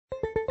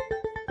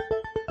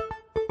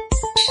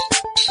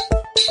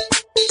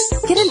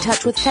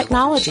touch with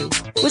technology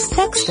with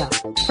Tech Stuff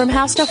from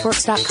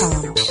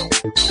HowStuffWorks.com.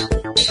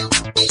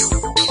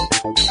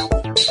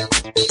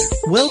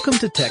 Welcome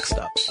to Tech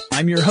Stuff.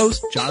 I'm your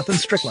host, Jonathan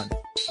Strickland.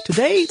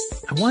 Today,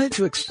 I wanted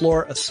to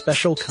explore a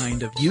special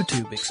kind of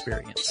YouTube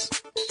experience.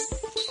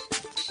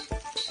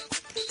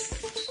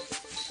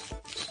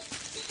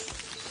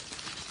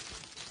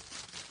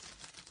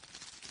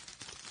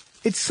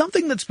 It's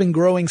something that's been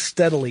growing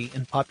steadily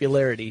in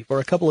popularity for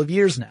a couple of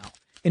years now.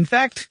 In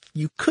fact,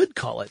 you could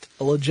call it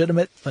a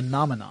legitimate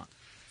phenomenon.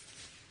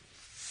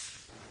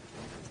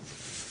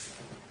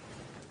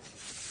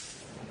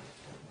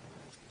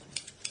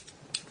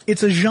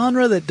 It's a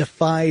genre that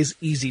defies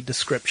easy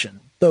description,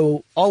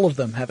 though all of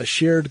them have a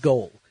shared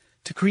goal: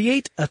 to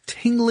create a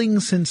tingling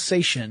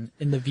sensation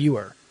in the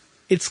viewer.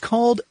 It's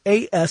called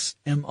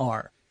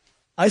ASMR.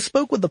 I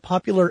spoke with the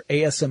popular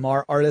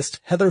ASMR artist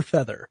Heather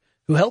Feather,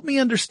 who helped me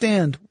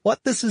understand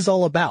what this is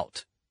all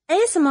about.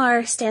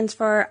 ASMR stands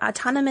for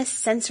Autonomous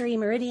Sensory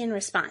Meridian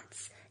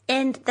Response.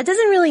 And that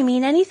doesn't really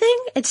mean anything.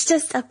 It's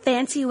just a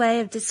fancy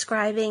way of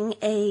describing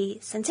a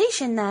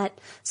sensation that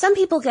some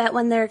people get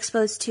when they're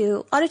exposed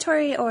to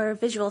auditory or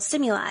visual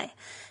stimuli.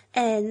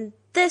 And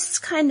it's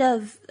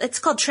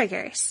called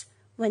triggers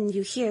when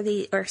you hear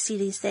or see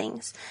these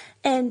things.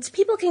 And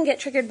people can get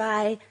triggered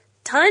by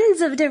tons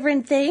of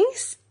different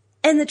things.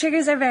 And the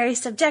triggers are very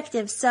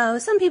subjective. So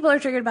some people are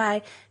triggered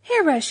by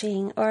hair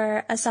brushing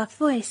or a soft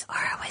voice or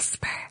a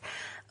whisper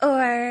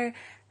or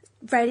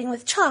writing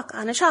with chalk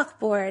on a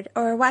chalkboard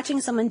or watching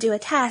someone do a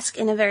task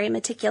in a very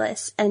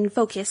meticulous and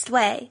focused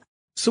way.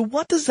 So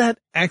what does that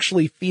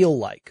actually feel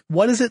like?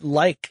 What is it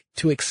like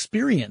to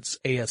experience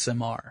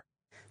ASMR?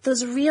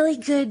 Those really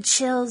good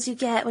chills you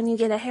get when you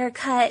get a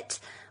haircut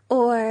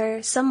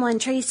or someone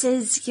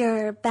traces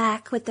your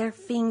back with their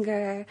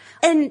finger.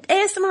 And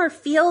ASMR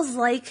feels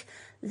like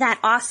that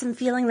awesome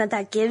feeling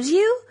that gives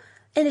you,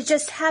 and it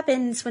just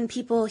happens when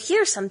people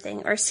hear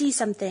something or see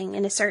something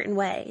in a certain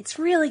way. It's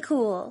really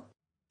cool.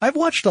 I've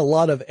watched a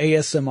lot of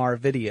ASMR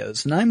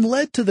videos, and I'm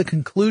led to the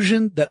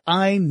conclusion that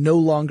I no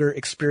longer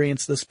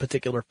experience this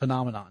particular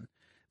phenomenon.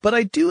 But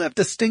I do have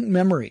distinct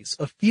memories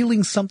of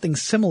feeling something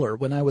similar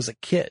when I was a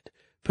kid,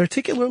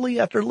 particularly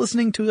after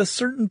listening to a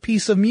certain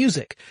piece of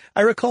music.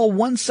 I recall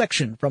one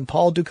section from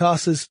Paul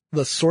Dukas'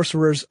 The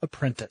Sorcerer's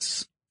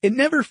Apprentice. It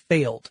never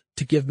failed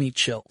to give me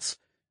chills.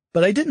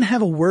 But I didn't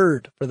have a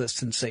word for this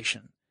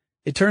sensation.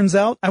 It turns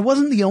out I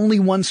wasn't the only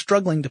one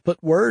struggling to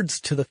put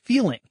words to the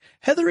feeling.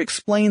 Heather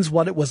explains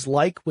what it was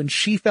like when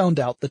she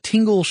found out the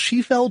tingles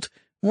she felt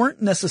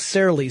weren't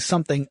necessarily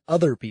something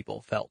other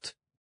people felt.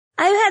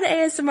 I've had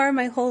ASMR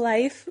my whole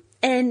life,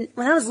 and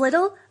when I was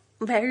little,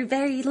 very,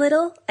 very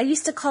little, I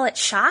used to call it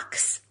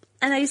shocks.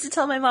 And I used to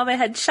tell my mom I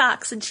had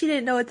shocks, and she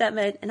didn't know what that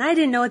meant, and I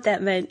didn't know what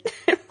that meant.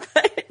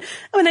 But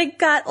when I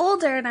got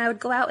older and I would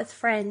go out with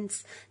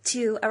friends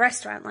to a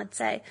restaurant, let's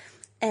say,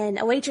 and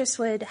a waitress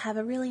would have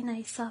a really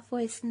nice soft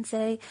voice and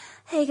say,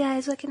 "Hey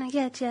guys, what can I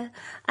get you?"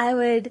 I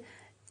would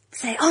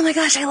say, "Oh my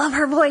gosh, I love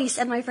her voice."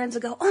 And my friends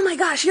would go, "Oh my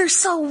gosh, you're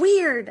so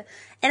weird."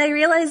 And I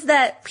realized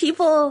that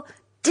people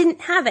didn't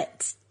have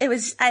it.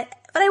 But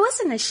I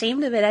wasn't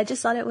ashamed of it. I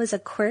just thought it was a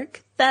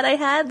quirk that I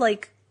had.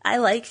 Like, I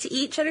like to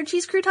eat cheddar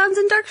cheese croutons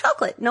and dark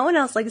chocolate. No one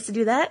else likes to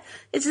do that.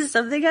 It's just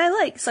something I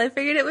like. So I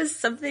figured it was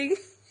something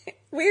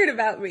weird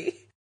about me.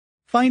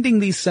 Finding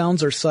these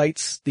sounds or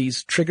sights,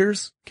 these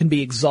triggers, can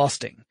be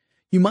exhausting.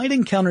 You might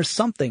encounter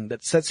something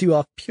that sets you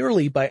off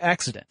purely by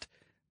accident.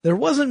 There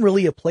wasn't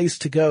really a place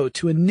to go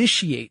to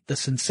initiate the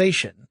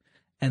sensation.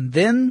 And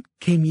then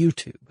came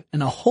YouTube,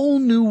 and a whole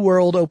new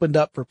world opened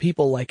up for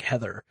people like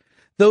Heather.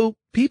 Though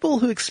people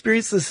who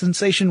experienced the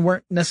sensation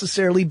weren't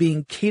necessarily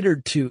being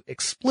catered to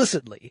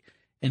explicitly.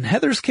 In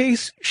Heather's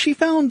case, she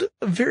found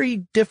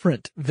very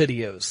different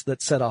videos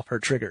that set off her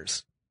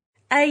triggers.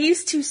 I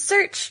used to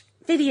search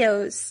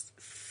videos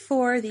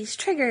for these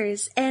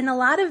triggers, and a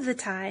lot of the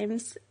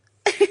times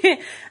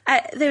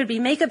there would be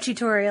makeup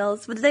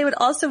tutorials, but they would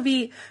also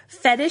be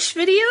fetish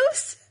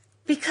videos.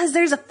 Because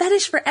there's a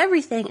fetish for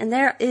everything, and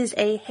there is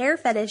a hair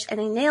fetish and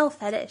a nail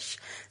fetish.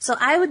 So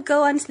I would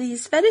go onto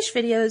these fetish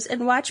videos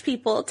and watch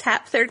people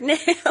tap their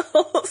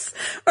nails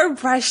or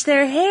brush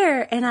their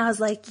hair. And I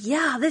was like,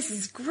 yeah, this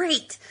is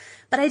great.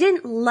 But I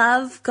didn't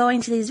love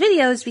going to these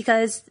videos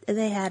because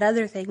they had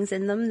other things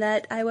in them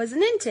that I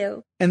wasn't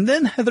into. And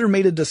then Heather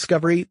made a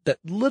discovery that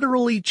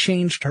literally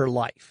changed her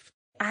life.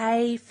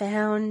 I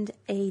found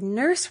a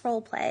nurse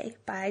roleplay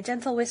by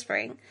Gentle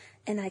Whispering,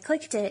 and I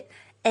clicked it.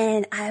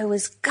 And I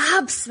was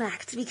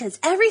gobsmacked because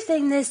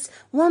everything this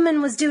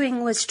woman was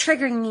doing was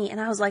triggering me. And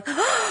I was like,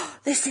 oh,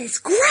 this is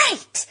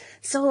great.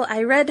 So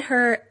I read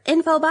her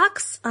info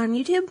box on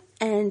YouTube,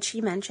 and she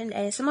mentioned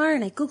ASMR,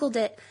 and I Googled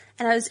it.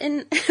 And I was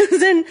in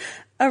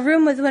a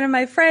room with one of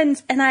my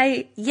friends, and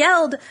I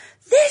yelled,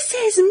 "This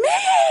is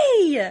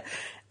me!"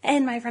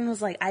 And my friend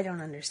was like, "I don't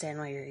understand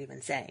what you're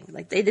even saying."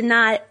 Like, they did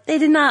not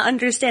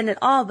understand at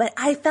all. But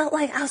I felt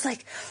like, I was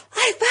like,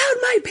 I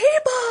found my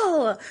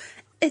people!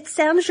 It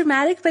sounds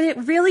dramatic, but it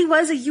really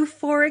was a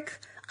euphoric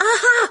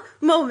aha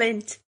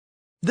moment.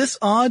 This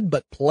odd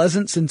but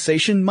pleasant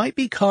sensation might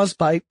be caused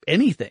by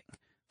anything.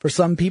 For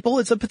some people,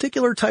 it's a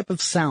particular type of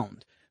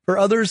sound. For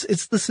others,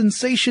 it's the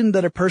sensation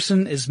that a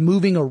person is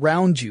moving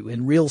around you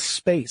in real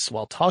space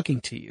while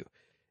talking to you.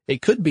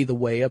 It could be the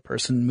way a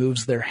person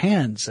moves their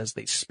hands as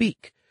they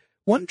speak.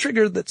 One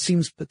trigger that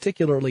seems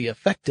particularly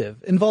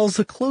effective involves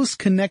a close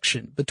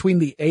connection between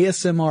the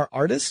ASMR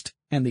artist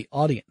and the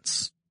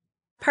audience.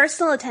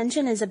 Personal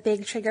attention is a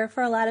big trigger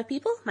for a lot of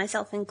people,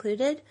 myself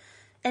included.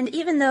 And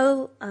even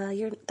though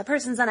the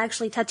person's not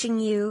actually touching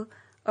you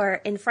or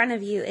in front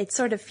of you, it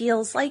sort of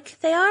feels like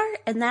they are.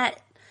 And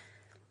that,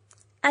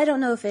 I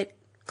don't know if it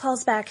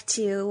calls back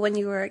to when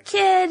you were a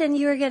kid and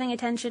you were getting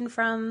attention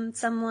from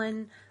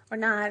someone or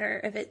not,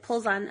 or if it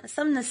pulls on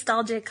some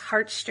nostalgic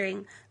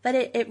heartstring. But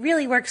it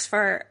really works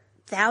for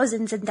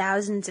thousands and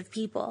thousands of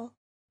people.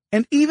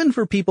 And even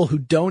for people who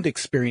don't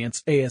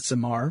experience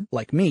ASMR,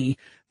 like me,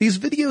 these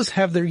videos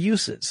have their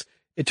uses.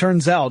 It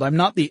turns out I'm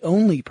not the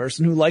only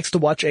person who likes to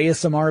watch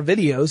ASMR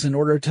videos in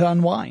order to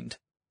unwind.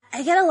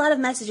 I get a lot of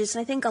messages,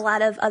 and I think a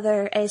lot of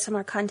other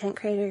ASMR content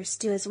creators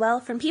do as well,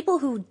 from people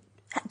who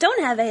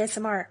don't have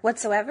ASMR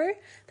whatsoever,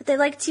 but they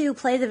like to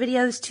play the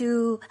videos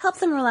to help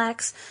them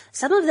relax.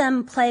 Some of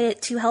them play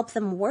it to help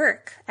them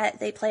work.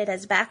 They play it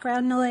as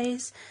background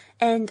noise.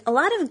 And a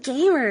lot of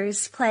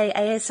gamers play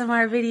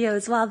ASMR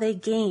videos while they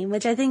game,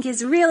 which I think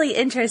is really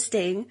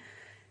interesting.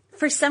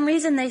 For some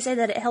reason, they say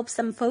that it helps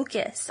them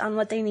focus on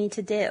what they need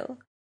to do.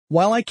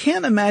 While I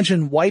can't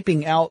imagine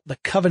wiping out the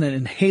Covenant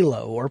in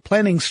Halo or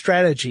planning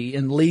strategy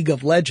in League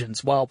of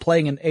Legends while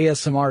playing an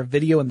ASMR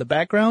video in the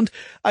background,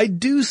 I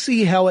do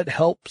see how it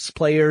helps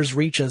players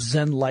reach a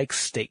zen-like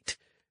state.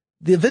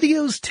 The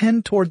videos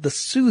tend toward the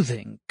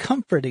soothing,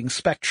 comforting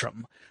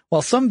spectrum.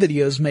 While some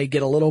videos may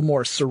get a little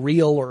more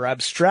surreal or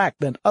abstract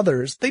than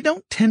others, they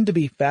don't tend to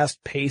be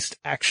fast-paced,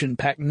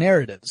 action-packed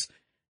narratives.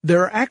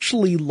 There are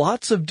actually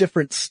lots of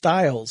different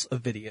styles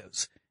of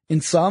videos. In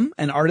some,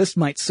 an artist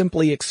might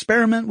simply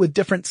experiment with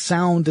different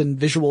sound and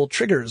visual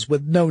triggers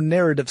with no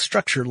narrative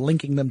structure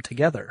linking them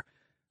together.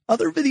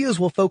 Other videos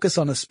will focus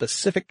on a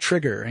specific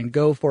trigger and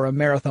go for a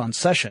marathon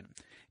session.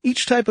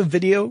 Each type of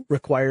video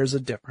requires a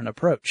different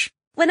approach.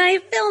 When I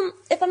film,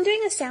 if I'm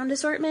doing a sound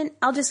assortment,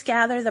 I'll just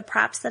gather the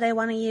props that I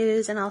want to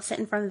use and I'll sit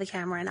in front of the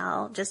camera and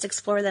I'll just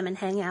explore them and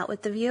hang out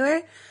with the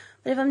viewer.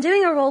 But if I'm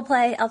doing a role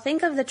play, I'll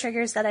think of the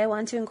triggers that I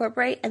want to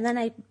incorporate and then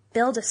I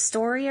build a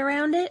story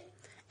around it.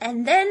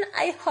 And then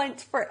I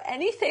hunt for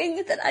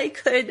anything that I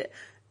could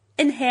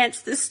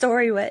enhance the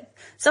story with.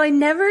 So I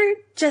never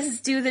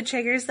just do the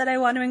triggers that I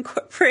want to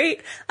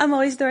incorporate. I'm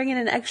always throwing in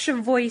an extra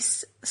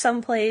voice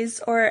someplace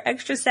or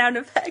extra sound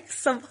effects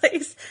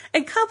someplace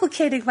and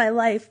complicating my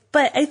life.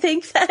 But I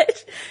think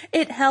that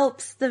it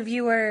helps the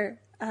viewer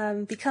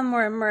become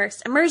more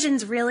immersed.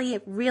 Immersion's really,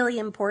 really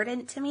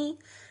important to me.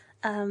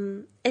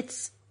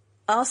 It's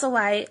also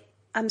why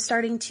I'm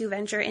starting to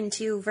venture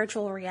into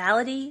virtual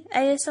reality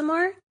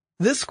ASMR.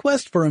 This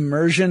quest for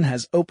immersion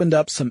has opened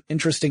up some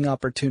interesting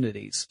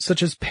opportunities,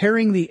 such as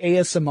pairing the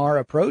ASMR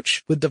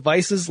approach with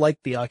devices like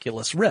the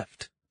Oculus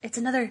Rift. It's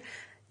another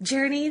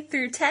journey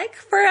through tech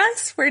for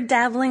us. We're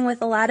dabbling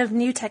with a lot of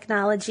new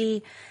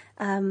technology,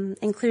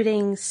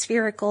 including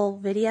spherical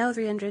video,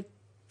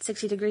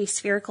 360-degree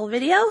spherical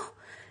video.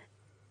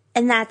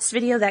 And that's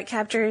video that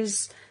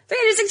captures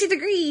 360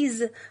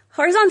 degrees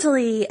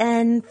horizontally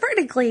and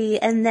vertically,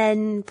 and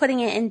then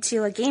putting it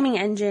into a gaming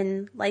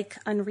engine like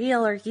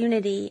Unreal or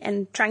Unity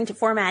and trying to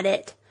format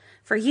it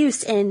for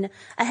use in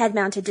a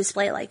head-mounted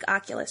display like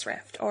Oculus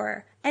Rift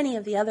or any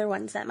of the other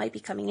ones that might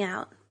be coming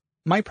out.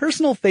 My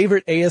personal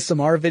favorite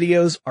ASMR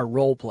videos are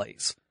role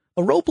plays.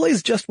 A role play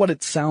is just what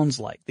it sounds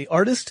like. The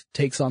artist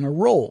takes on a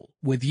role,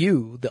 with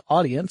you, the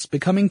audience,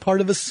 becoming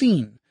part of a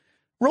scene.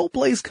 Role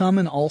plays come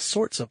in all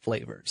sorts of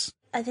flavors.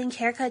 I think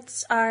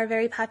haircuts are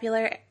very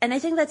popular, and I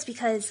think that's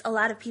because a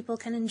lot of people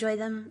can enjoy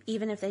them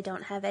even if they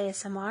don't have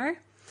ASMR.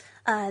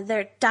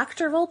 Their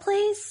doctor role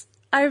plays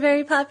are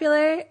very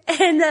popular,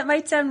 and that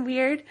might sound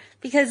weird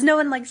because no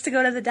one likes to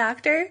go to the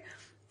doctor,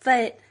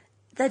 but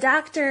the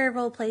doctor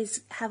role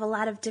plays have a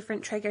lot of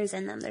different triggers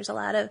in them. There's a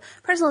lot of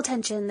personal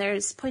attention,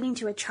 there's pointing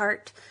to a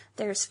chart,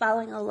 there's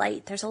following a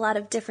light, there's a lot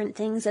of different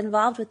things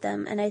involved with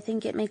them, and I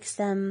think it makes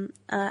them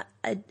a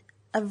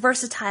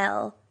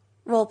versatile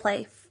role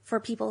play for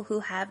people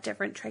who have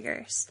different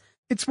triggers.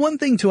 It's one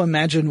thing to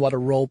imagine what a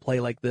role play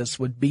like this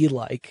would be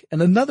like,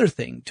 and another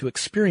thing to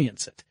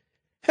experience it.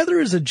 Heather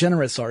is a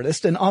generous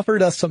artist and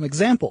offered us some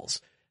examples.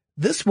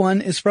 This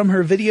one is from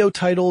her video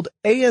titled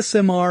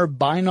ASMR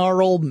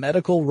Binaural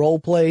Medical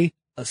Roleplay,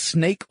 A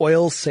Snake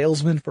Oil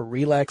Salesman for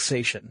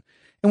Relaxation,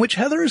 in which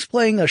Heather is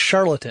playing a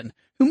charlatan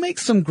who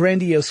makes some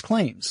grandiose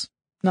claims,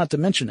 not to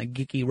mention a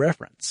geeky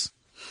reference.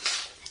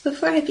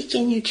 Before I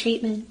begin your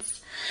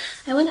treatments,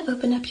 I want to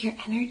open up your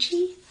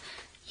energy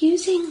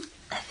using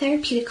a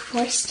therapeutic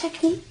force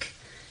technique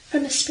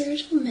from a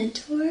spiritual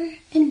mentor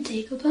in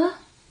Dagobah.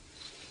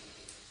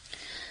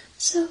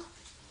 So,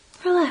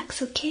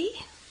 relax, okay?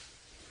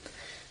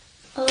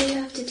 All you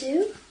have to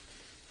do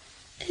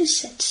is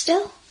sit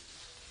still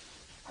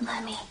and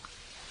let me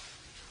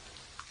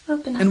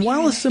Open up And your while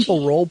a energy.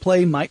 simple role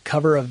play might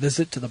cover a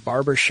visit to the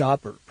barber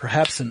shop or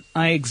perhaps an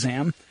eye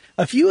exam,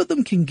 a few of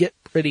them can get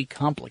pretty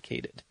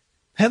complicated.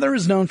 Heather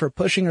is known for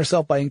pushing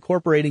herself by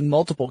incorporating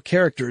multiple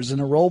characters in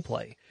a role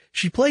play.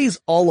 She plays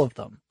all of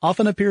them,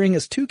 often appearing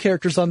as two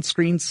characters on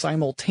screen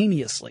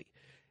simultaneously.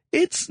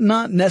 It's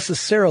not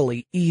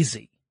necessarily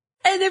easy.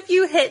 And if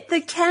you hit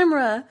the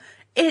camera,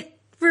 it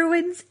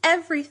ruins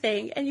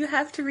everything and you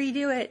have to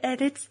redo it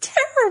and it's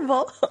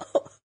terrible.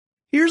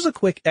 Here's a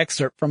quick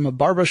excerpt from a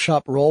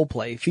barbershop role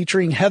play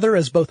featuring Heather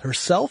as both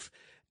herself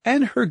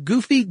and her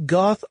goofy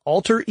goth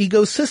alter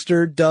ego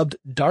sister dubbed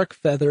Dark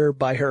Feather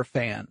by her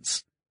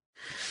fans.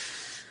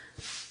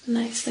 The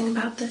nice thing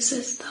about this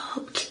is they'll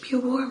help keep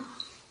you warm.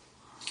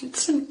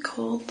 It's been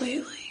cold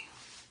lately.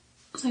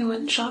 I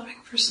went shopping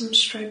for some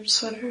striped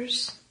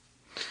sweaters.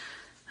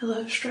 I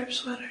love striped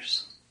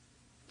sweaters.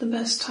 The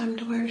best time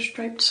to wear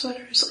striped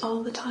sweaters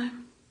all the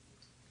time.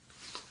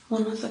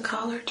 One with a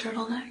collar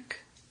turtleneck.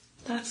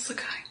 That's the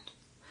kind.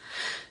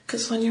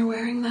 Because when you're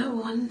wearing that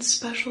one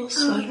special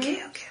sweater...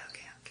 Okay.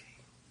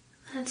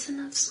 That's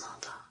enough small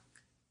talk.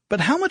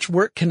 But how much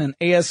work can an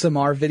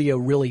ASMR video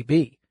really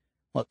be?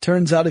 Well, it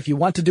turns out if you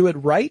want to do it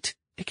right,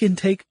 it can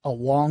take a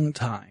long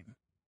time.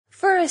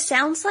 For a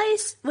sound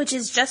slice, which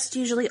is just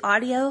usually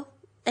audio,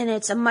 and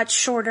it's a much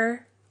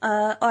shorter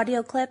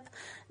audio clip,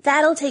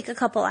 that'll take a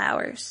couple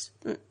hours.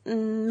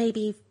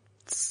 Maybe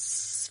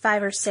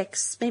 5 or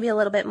 6, maybe a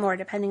little bit more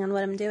depending on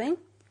what I'm doing.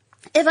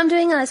 If I'm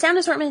doing a sound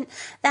assortment,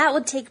 that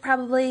would take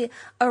probably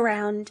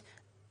around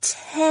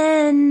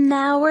 10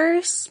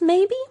 hours,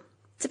 maybe,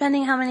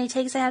 depending how many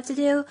takes I have to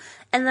do.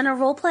 And then a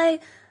role play,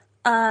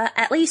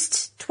 at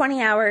least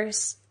 20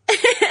 hours.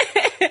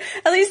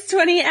 At least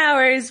 20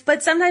 hours,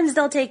 but sometimes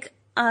they'll take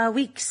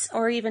weeks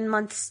or even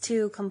months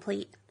to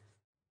complete.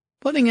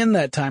 Putting in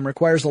that time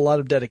requires a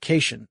lot of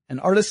dedication, and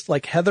artists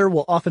like Heather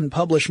will often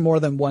publish more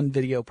than one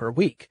video per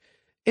week.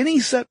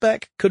 Any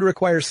setback could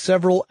require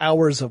several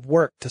hours of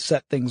work to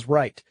set things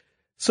right.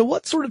 So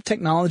what sort of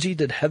technology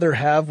did Heather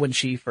have when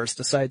she first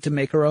decided to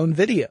make her own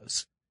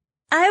videos?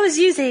 I was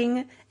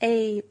using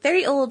a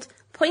very old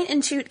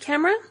point-and-shoot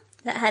camera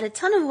that had a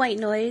ton of white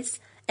noise,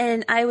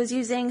 and I was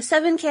using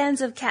 7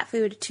 cans of cat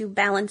food to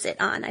balance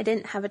it on. I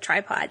didn't have a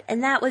tripod,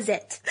 and that was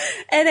it.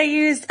 And I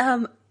used,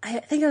 I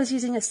think I was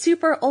using a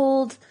super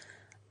old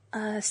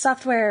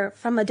software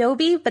from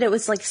Adobe, but it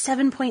was like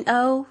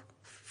 7.0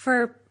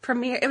 for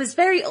Premiere. It was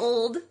very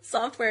old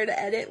software to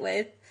edit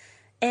with.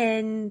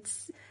 And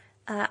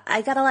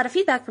I got a lot of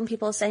feedback from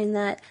people saying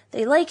that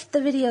they liked the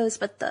videos,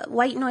 but the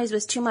white noise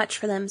was too much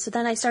for them. So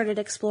then I started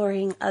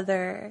exploring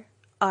other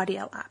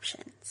audio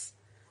options.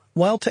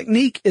 While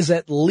technique is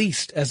at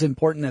least as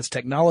important as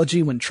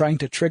technology when trying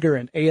to trigger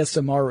an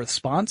ASMR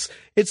response,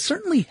 it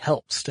certainly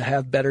helps to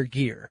have better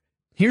gear.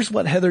 Here's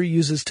what Heather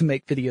uses to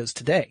make videos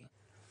today.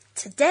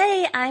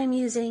 Today I'm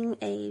using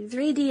a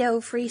 3DO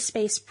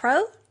FreeSpace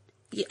Pro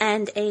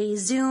and a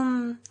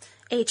Zoom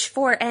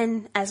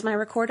H4n as my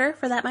recorder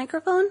for that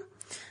microphone.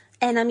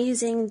 And I'm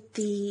using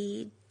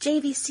the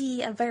JVC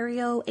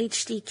Averio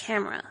HD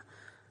camera.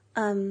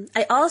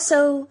 I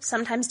also,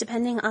 sometimes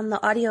depending on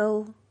the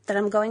audio that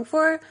I'm going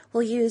for,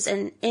 will use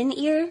an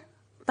in-ear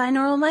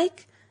binaural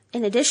mic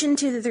in addition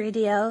to the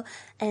 3DO,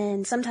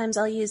 and sometimes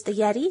I'll use the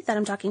Yeti that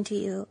I'm talking to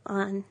you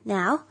on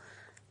now.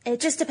 It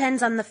just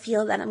depends on the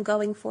feel that I'm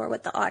going for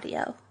with the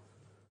audio.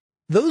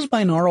 Those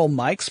binaural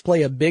mics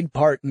play a big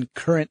part in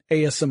current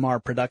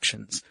ASMR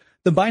productions.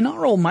 The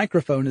binaural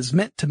microphone is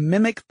meant to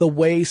mimic the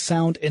way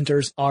sound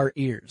enters our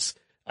ears.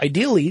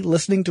 Ideally,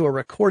 listening to a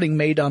recording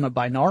made on a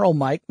binaural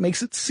mic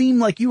makes it seem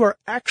like you are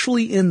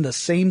actually in the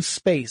same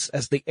space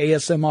as the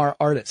ASMR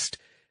artist.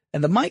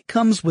 And the mic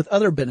comes with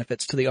other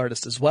benefits to the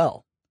artist as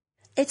well.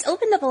 It's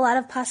opened up a lot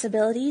of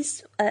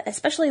possibilities,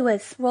 especially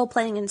with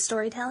role-playing and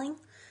storytelling,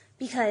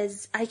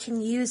 because I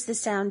can use the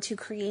sound to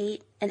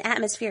create an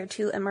atmosphere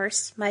to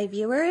immerse my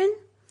viewer in.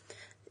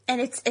 And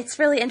it's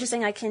really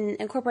interesting. I can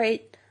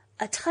incorporate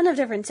a ton of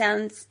different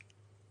sounds,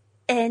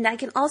 and I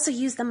can also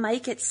use the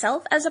mic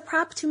itself as a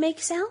prop to make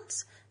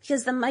sounds,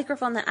 because the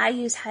microphone that I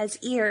use has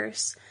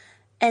ears,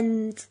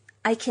 and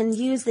I can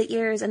use the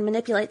ears and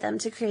manipulate them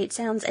to create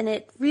sounds, and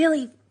it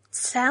really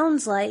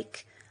sounds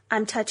like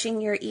I'm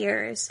touching your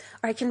ears,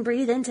 or I can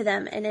breathe into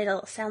them and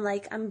it'll sound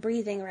like I'm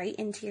breathing right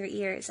into your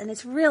ears. And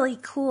it's really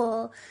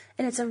cool,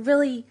 and it's a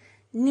really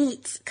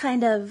neat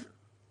kind of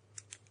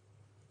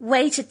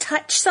way to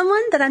touch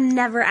someone that I'm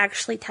never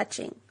actually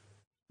touching.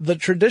 The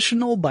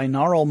traditional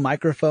binaural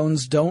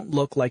microphones don't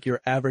look like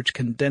your average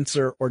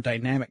condenser or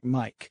dynamic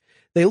mic.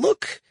 They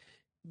look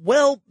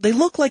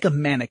like a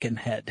mannequin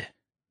head.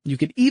 You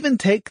could even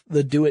take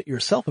the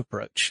do-it-yourself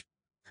approach.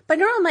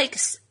 Binaural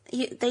mics,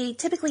 they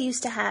typically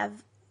used to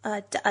have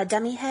a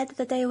dummy head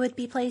that they would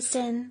be placed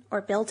in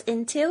or built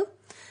into.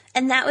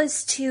 And that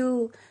was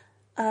to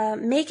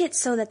make it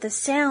so that the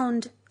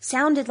sound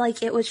sounded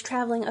like it was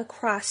traveling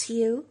across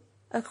your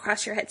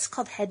head. It's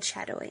called head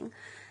shadowing.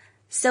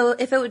 So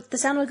if the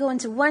sound would go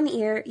into one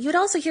ear, you'd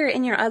also hear it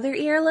in your other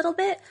ear a little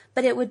bit,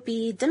 but it would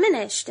be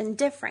diminished and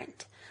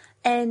different.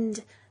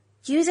 And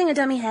using a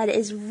dummy head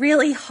is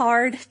really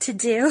hard to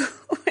do,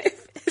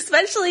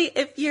 especially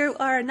if you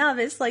are a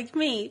novice like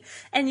me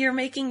and you're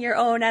making your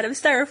own out of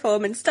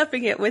styrofoam and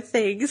stuffing it with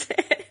things.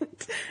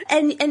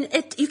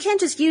 You can't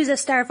just use a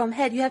styrofoam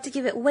head. You have to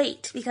give it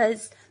weight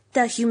because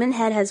the human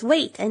head has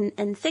weight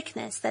and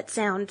thickness that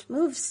sound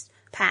moves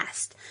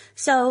past.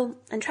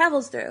 And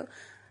travels through.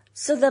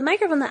 So the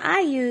microphone that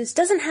I use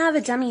doesn't have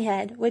a dummy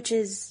head, which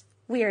is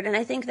weird. And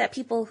I think that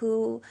people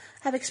who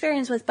have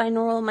experience with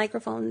binaural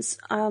microphones,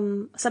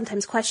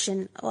 sometimes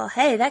question, well,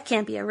 hey, that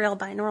can't be a real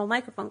binaural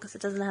microphone because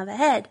it doesn't have a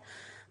head.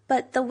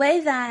 But the way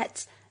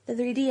that the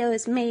 3DO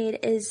is made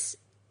is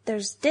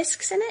there's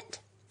discs in it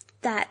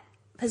that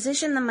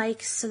position the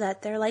mics so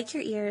that they're like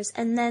your ears.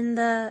 And then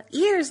the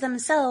ears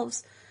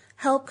themselves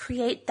help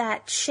create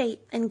that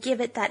shape and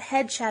give it that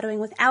head shadowing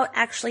without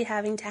actually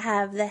having to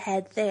have the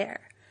head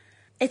there.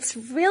 It's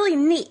really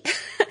neat.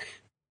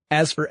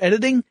 As for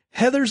editing,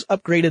 Heather's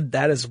upgraded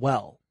that as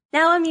well.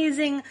 Now I'm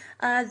using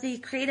the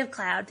Creative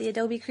Cloud, the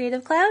Adobe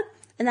Creative Cloud,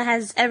 and that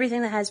has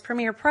everything that has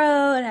Premiere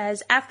Pro, it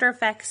has After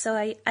Effects, so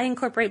I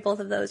incorporate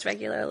both of those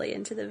regularly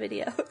into the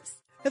videos.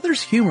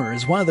 Heather's humor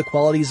is one of the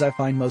qualities I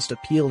find most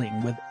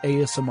appealing with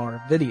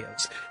ASMR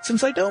videos.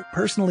 Since I don't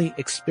personally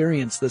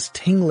experience this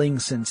tingling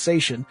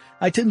sensation,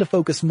 I tend to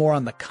focus more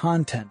on the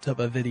content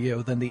of a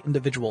video than the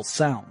individual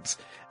sounds.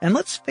 And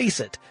let's face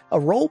it, a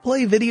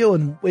roleplay video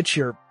in which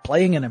you're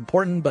playing an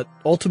important but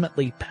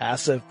ultimately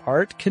passive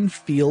part can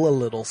feel a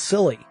little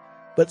silly.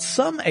 But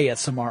some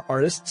ASMR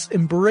artists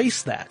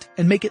embrace that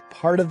and make it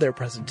part of their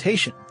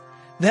presentation.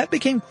 That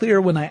became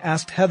clear when I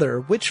asked Heather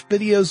which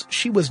videos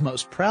she was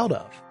most proud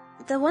of.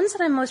 The ones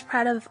that I'm most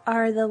proud of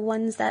are the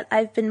ones that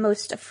I've been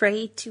most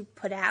afraid to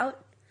put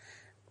out,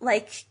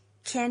 like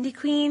Candy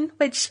Queen,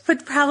 which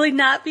would probably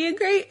not be a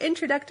great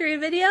introductory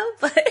video,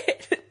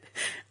 but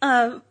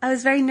I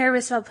was very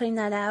nervous about putting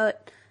that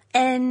out.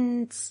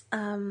 And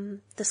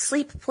the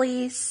Sleep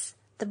Police,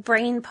 the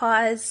Brain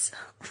Pause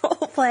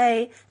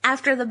roleplay,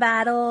 After the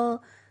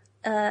Battle,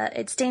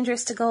 It's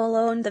Dangerous to Go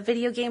Alone, the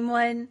video game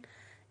one.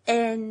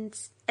 And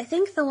I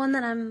think the one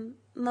that I'm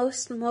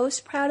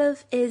most proud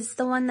of is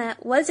the one that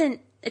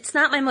it's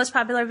not my most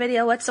popular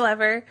video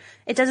whatsoever.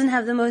 It doesn't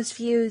have the most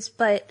views,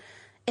 but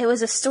it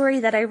was a story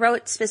that I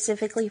wrote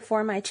specifically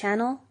for my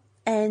channel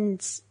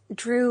and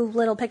drew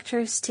little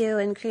pictures to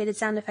and created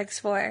sound effects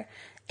for.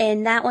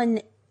 And that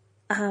one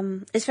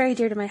is very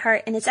dear to my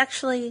heart. And it's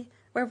actually,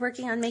 we're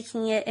working on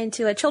making it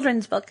into a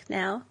children's book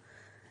now,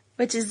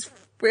 which is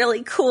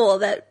really cool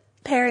that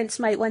parents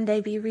might one day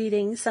be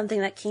reading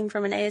something that came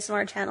from an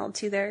ASMR channel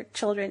to their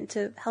children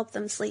to help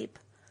them sleep.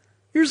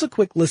 Here's a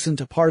quick listen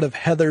to part of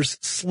Heather's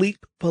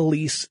Sleep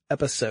Police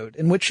episode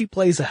in which she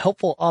plays a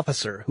helpful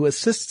officer who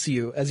assists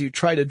you as you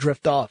try to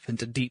drift off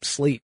into deep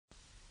sleep.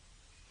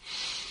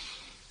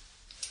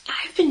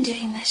 I've been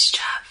doing this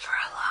job for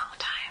a long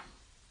time.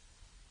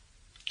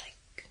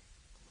 Like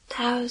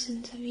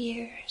thousands of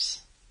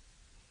years.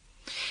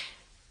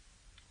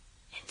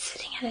 And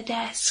sitting at a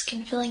desk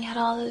and filling out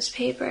all those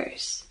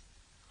papers.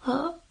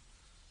 Well,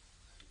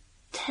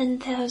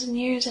 10,000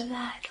 years of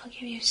that will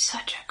give you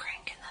such a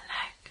crank in the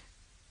neck.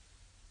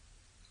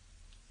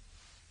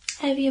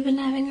 Have you been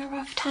having a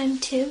rough time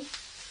too?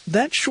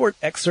 That short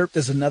excerpt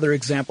is another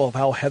example of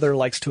how Heather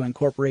likes to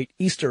incorporate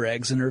Easter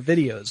eggs in her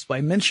videos by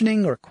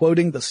mentioning or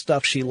quoting the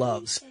stuff she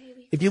loves.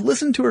 If you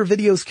listen to her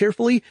videos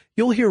carefully,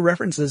 you'll hear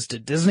references to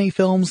Disney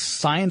films,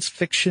 science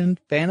fiction,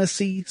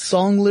 fantasy,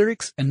 song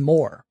lyrics, and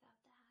more.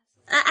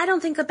 I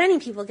don't think many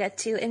people get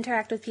to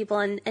interact with people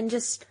and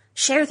just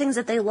share things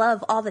that they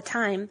love all the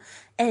time.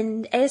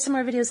 And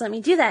ASMR videos let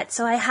me do that.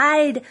 So I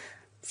hide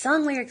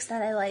song lyrics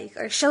that I like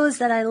or shows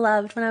that I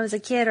loved when I was a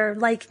kid or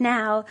like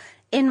now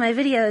in my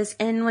videos.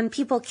 And when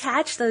people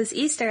catch those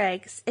Easter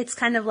eggs, it's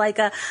kind of like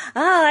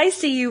I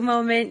see you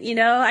moment,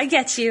 I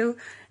get you.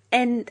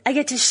 And I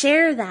get to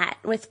share that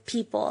with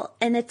people.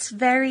 And it's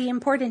very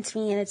important to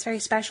me and it's very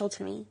special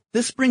to me.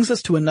 This brings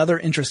us to another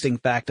interesting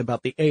fact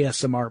about the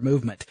ASMR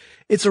movement.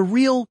 It's a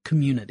real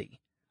community.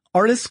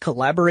 Artists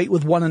collaborate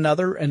with one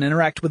another and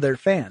interact with their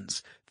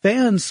fans.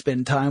 Fans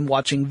spend time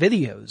watching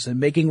videos and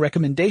making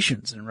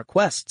recommendations and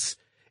requests.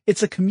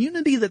 It's a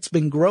community that's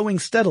been growing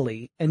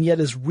steadily and yet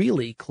is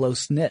really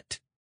close-knit.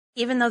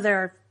 Even though there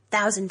are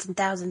thousands and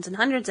thousands and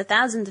hundreds of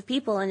thousands of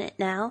people in it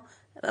now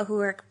who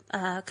are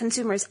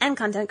consumers and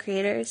content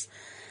creators,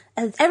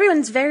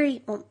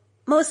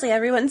 mostly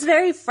everyone's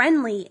very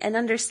friendly and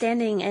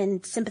understanding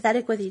and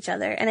sympathetic with each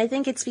other. And I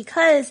think it's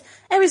because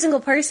every single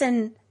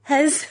person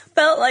has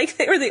felt like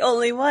they were the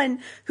only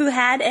one who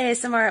had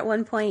ASMR at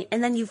one point.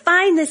 And then you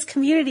find this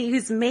community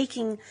who's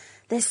making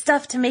this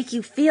stuff to make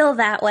you feel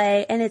that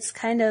way. And it's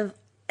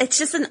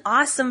just an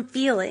awesome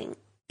feeling.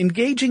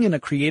 Engaging in a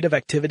creative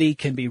activity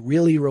can be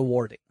really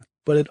rewarding,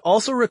 but it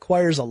also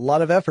requires a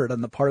lot of effort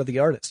on the part of the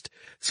artist.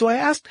 So I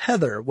asked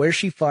Heather where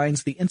she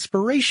finds the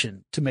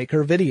inspiration to make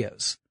her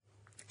videos.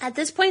 At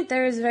this point,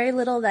 there is very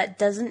little that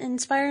doesn't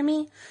inspire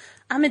me.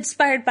 I'm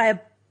inspired by a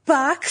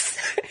box.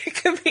 It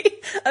could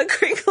be a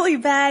crinkly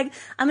bag.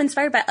 I'm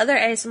inspired by other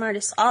ASMR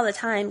artists all the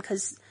time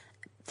because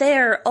they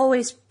are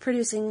always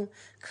producing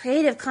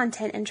creative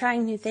content and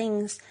trying new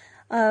things.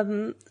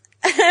 I'm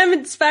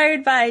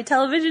inspired by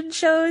television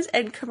shows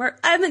and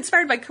I'm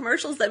inspired by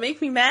commercials that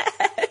make me mad.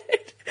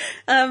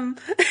 I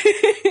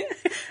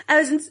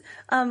was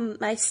in,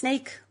 my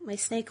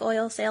snake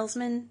oil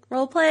salesman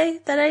role play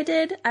that I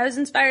did. I was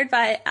inspired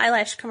by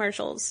eyelash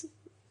commercials,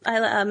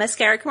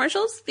 mascara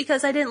commercials,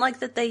 because I didn't like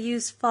that they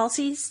use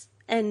falsies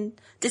and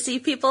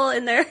deceive people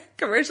in their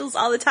commercials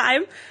all the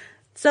time.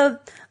 So,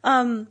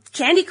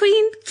 Candy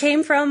Queen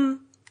came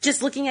from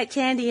just looking at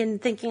candy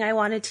and thinking I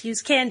wanted to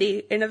use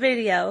candy in a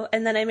video,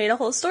 and then I made a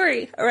whole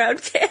story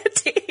around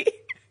candy.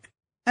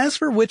 As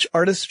for which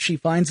artists she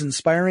finds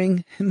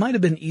inspiring, it might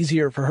have been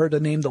easier for her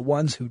to name the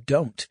ones who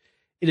don't.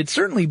 It'd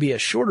certainly be a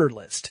shorter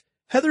list.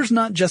 Heather's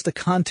not just a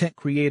content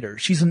creator,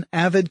 she's an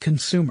avid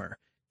consumer.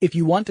 If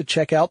you want to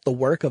check out the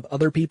work of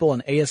other people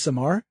in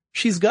ASMR,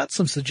 she's got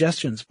some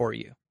suggestions for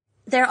you.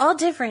 They're all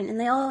different, and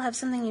they all have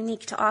something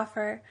unique to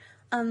offer.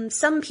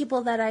 Some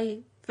people that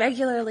I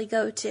regularly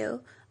go to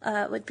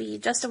would be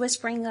Just a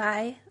Whispering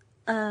Guy,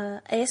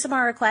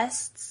 ASMR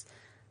Requests,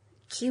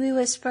 Kiwi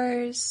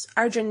Whispers,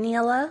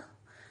 Arjanila.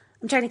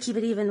 I'm trying to keep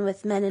it even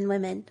with men and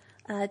women.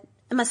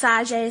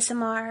 Massage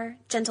ASMR,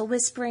 Gentle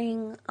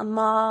Whispering,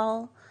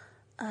 Amal,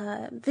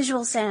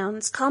 Visual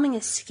Sounds, Calming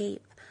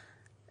Escape.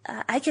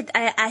 I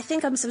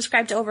think I'm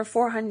subscribed to over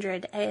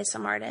 400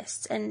 ASMR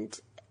artists, and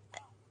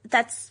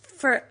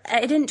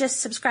I didn't just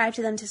subscribe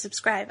to them to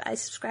subscribe. I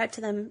subscribe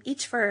to them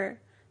each for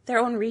their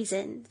own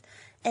reason.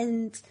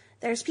 And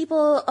there's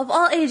people of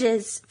all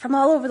ages from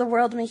all over the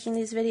world making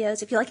these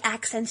videos. If you like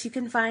accents, you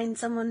can find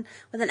someone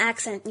with an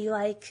accent you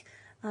like.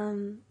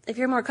 If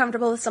you're more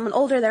comfortable with someone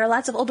older, there are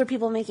lots of older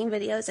people making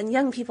videos and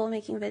young people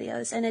making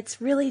videos. And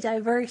it's really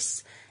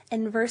diverse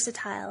and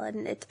versatile.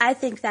 And I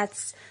think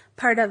that's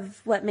part of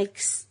what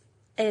makes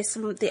the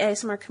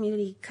ASMR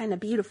community kind of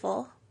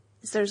beautiful.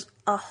 There's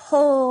a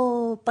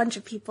whole bunch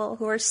of people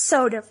who are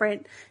so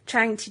different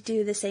trying to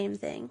do the same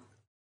thing.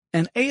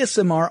 An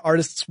ASMR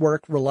artist's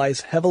work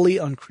relies heavily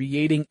on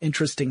creating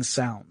interesting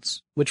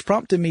sounds, which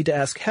prompted me to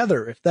ask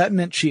Heather if that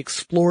meant she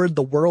explored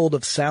the world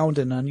of sound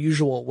in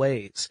unusual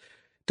ways.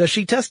 Does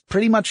she test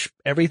pretty much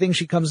everything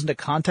she comes into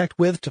contact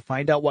with to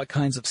find out what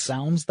kinds of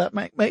sounds that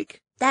might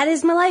make? That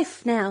is my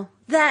life now.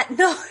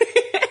 No.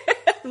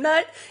 I'm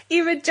not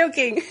even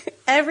joking.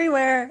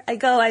 Everywhere I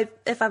go,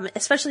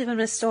 especially if I'm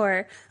in a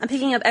store, I'm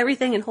picking up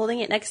everything and holding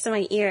it next to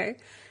my ear.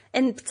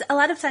 And a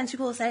lot of times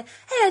people will say,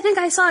 "Hey, I think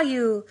I saw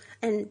you,"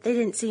 and they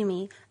didn't see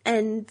me.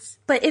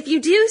 But if you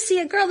do see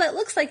a girl that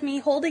looks like me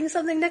holding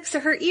something next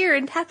to her ear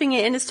and tapping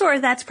it in a store,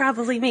 that's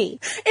probably me.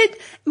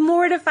 It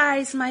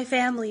mortifies my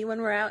family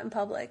when we're out in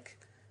public.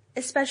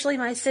 Especially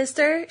my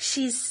sister.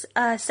 She's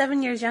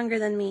 7 years younger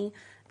than me.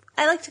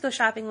 I like to go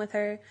shopping with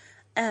her.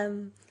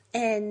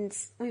 And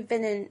we've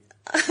been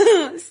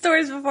in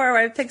stores before where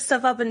I pick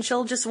stuff up and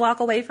she'll just walk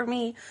away from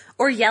me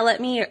or yell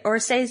at me or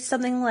say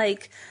something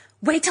like,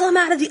 "Wait till I'm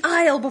out of the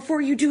aisle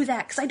before you do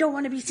that, because I don't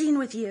want to be seen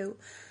with you."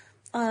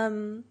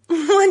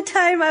 One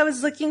time I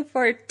was looking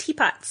for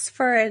teapots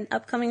for an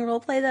upcoming role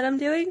play that I'm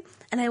doing,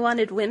 and I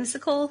wanted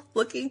whimsical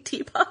looking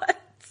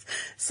teapots.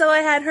 So I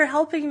had her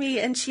helping me,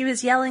 and she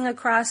was yelling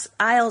across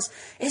aisles,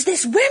 "Is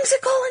this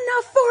whimsical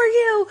enough for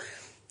you?"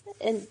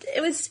 And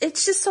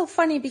it's just so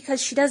funny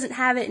because she doesn't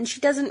have it and she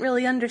doesn't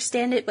really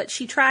understand it, but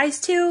she tries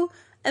to.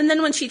 And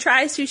then when she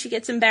tries to, she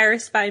gets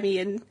embarrassed by me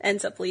and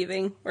ends up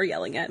leaving or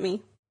yelling at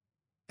me.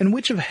 And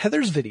which of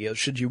Heather's videos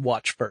should you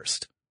watch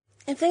first?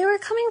 If they were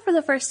coming for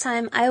the first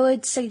time, I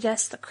would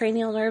suggest the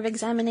cranial nerve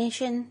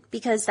examination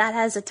because that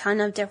has a ton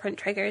of different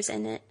triggers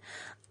in it.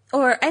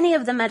 Or any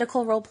of the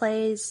medical role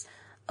plays,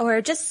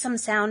 or just some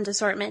sound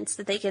assortments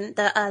that they can,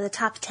 the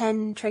top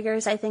 10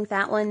 triggers. I think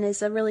that one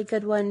is a really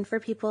good one for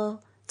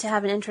people to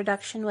have an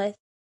introduction with.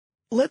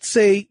 Let's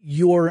say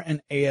you're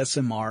an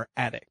ASMR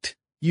addict.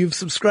 You've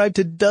subscribed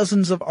to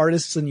dozens of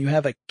artists and you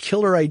have a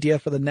killer idea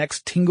for the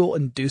next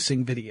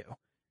tingle-inducing video.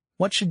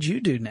 What should you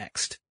do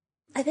next?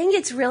 I think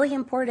it's really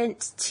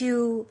important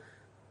to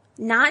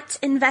not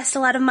invest a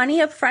lot of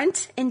money up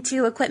front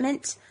into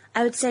equipment.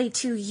 I would say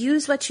to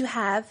use what you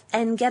have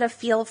and get a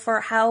feel for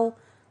how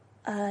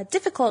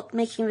difficult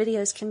making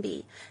videos can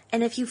be.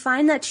 And if you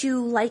find that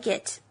you like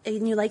it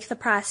and you like the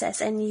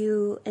process and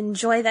you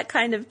enjoy that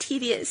kind of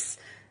tedious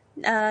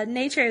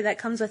nature that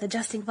comes with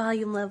adjusting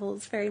volume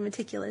levels very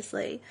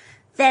meticulously,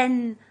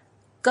 then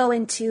go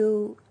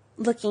into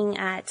looking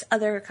at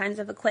other kinds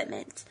of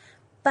equipment.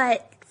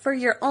 But for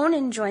your own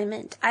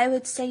enjoyment, I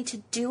would say to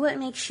do what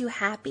makes you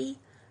happy.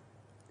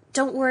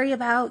 Don't worry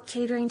about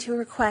catering to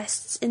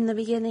requests in the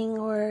beginning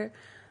or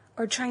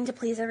trying to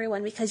please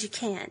everyone because you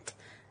can't.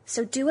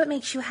 So do what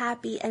makes you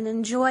happy and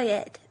enjoy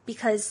it,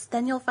 because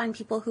then you'll find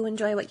people who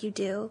enjoy what you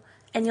do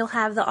and you'll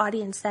have the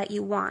audience that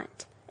you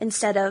want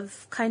instead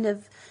of kind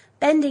of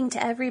bending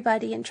to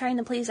everybody and trying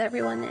to please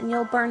everyone, and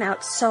you'll burn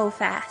out so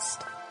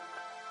fast.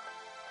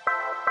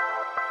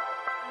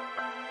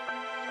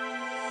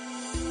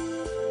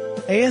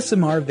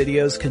 ASMR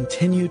videos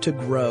continue to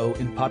grow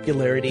in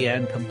popularity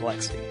and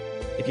complexity.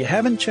 If you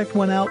haven't checked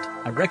one out,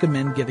 I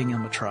recommend giving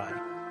them a try.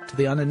 To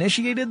the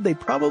uninitiated, they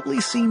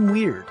probably seem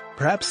weird,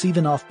 perhaps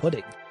even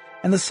off-putting.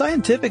 And the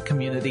scientific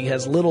community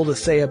has little to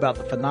say about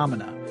the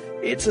phenomena.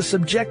 It's a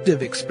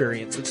subjective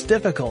experience that's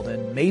difficult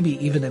and maybe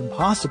even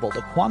impossible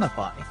to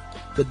quantify.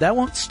 But that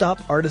won't stop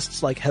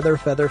artists like Heather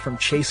Feather from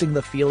chasing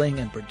the feeling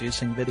and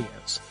producing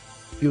videos.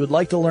 If you would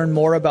like to learn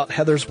more about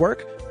Heather's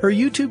work, her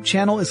YouTube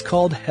channel is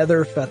called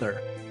Heather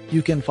Feather.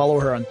 You can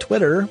follow her on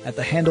Twitter at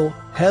the handle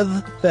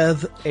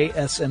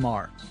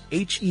HeathFeathASMR.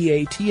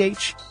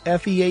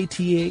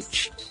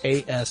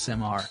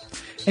 HeathFeathASMR.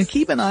 And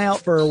keep an eye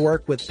out for her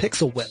work with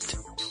Pixel Whipped.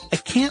 I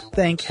can't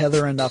thank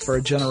Heather enough for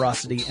her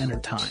generosity and her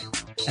time.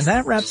 And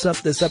that wraps up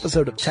this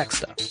episode of Tech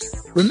Stuff.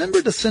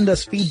 Remember to send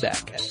us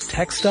feedback at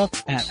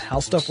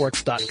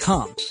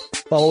techstuff@howstuffworks.com.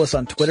 Follow us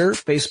on Twitter,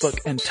 Facebook,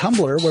 and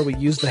Tumblr, where we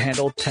use the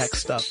handle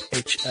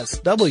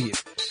TechStuffHSW.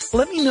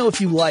 Let me know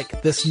if you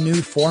like this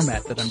new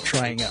format that I'm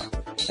trying out.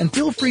 And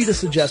feel free to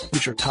suggest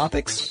future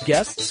topics,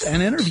 guests,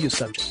 and interview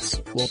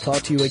subjects. We'll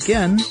talk to you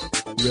again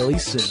really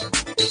soon.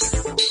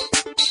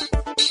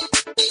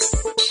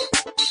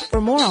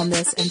 For more on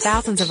this and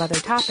thousands of other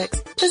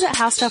topics, visit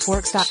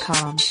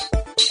howstuffworks.com.